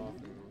top it off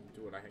and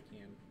do what I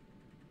can.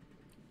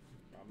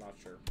 I'm not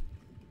sure.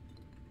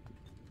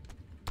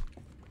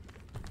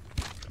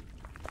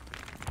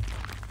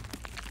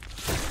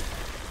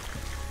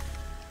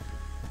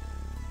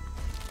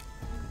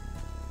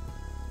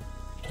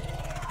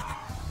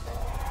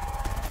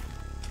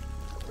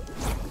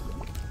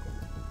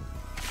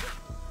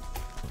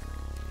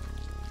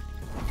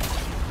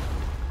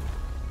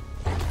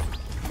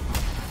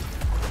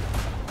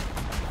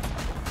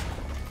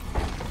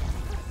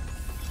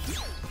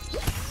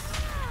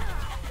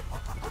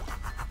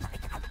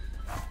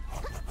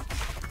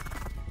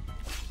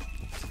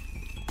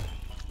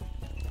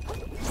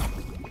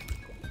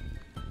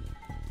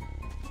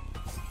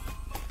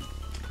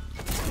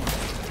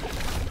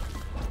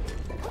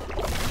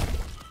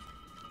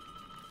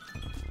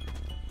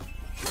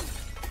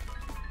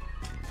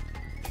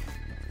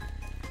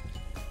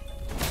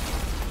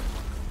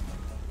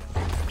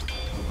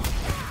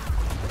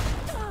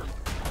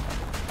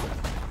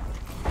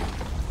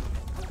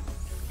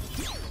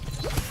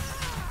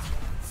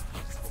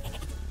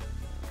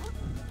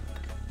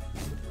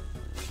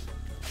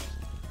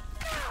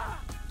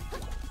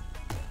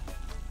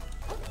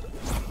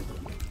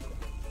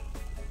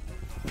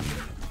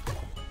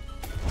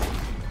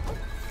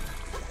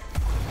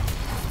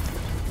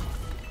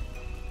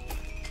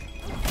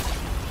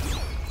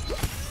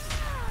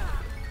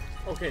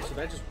 Okay, so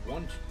that just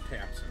one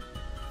taps him.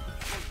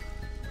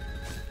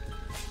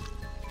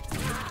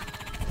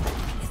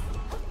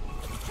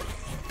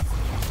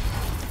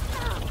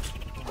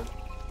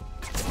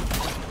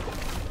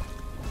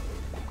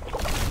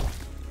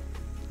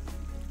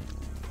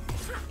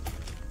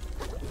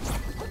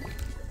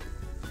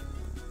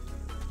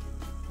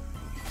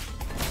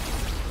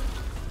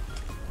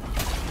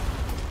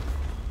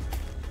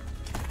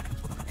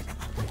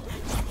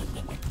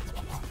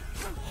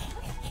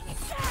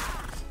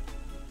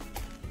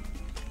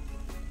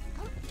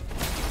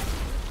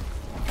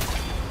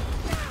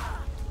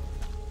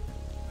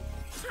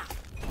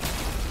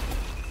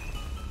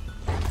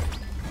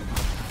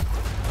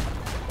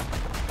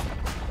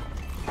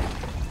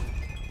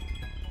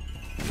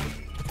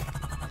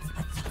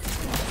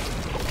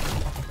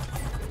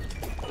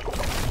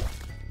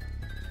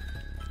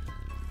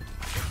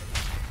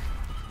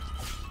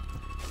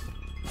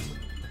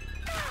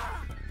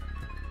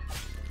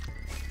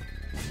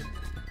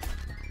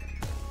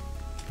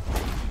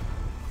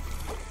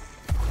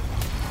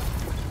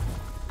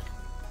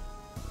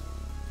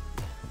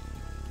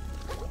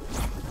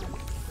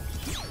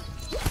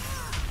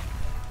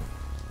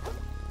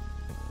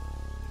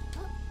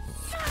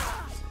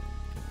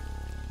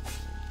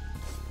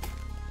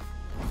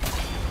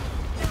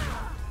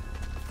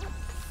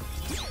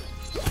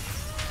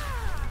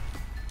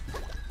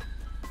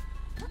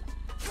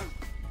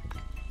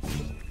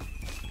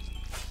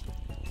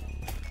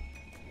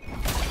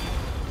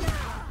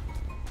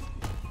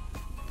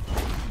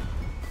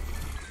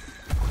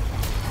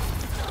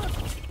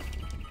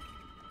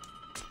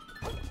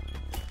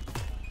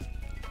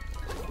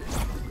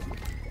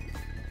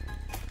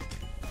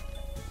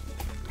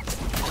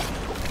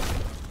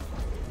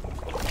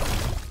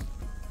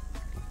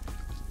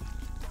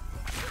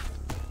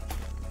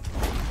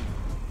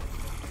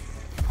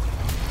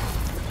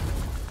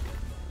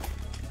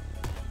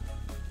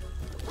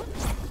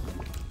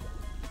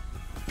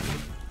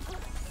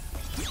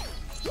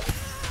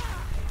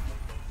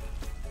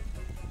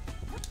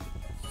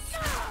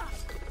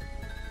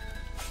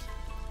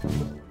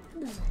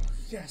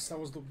 Yes, that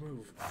was the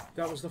move.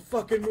 That was the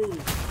fucking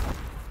move.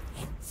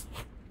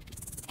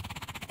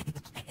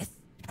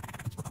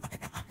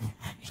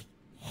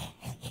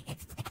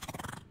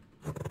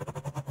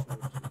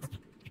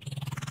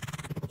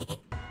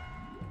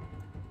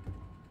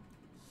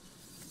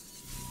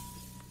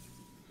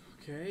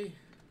 Okay.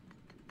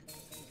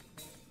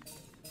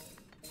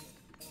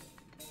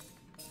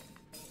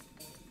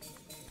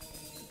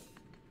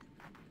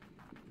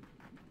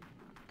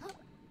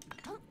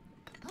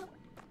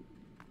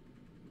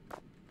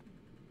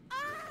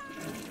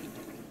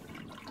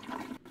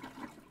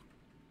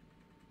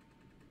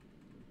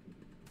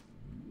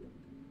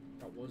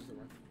 That was the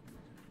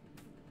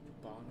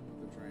bottom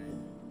of the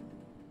drain.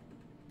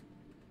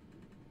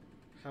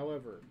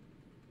 However,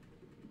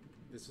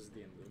 this is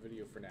the end of the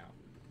video for now.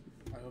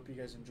 I hope you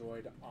guys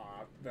enjoyed.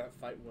 That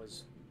fight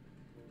was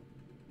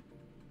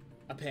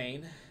a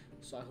pain,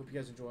 so I hope you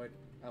guys enjoyed.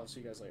 I'll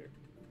see you guys later.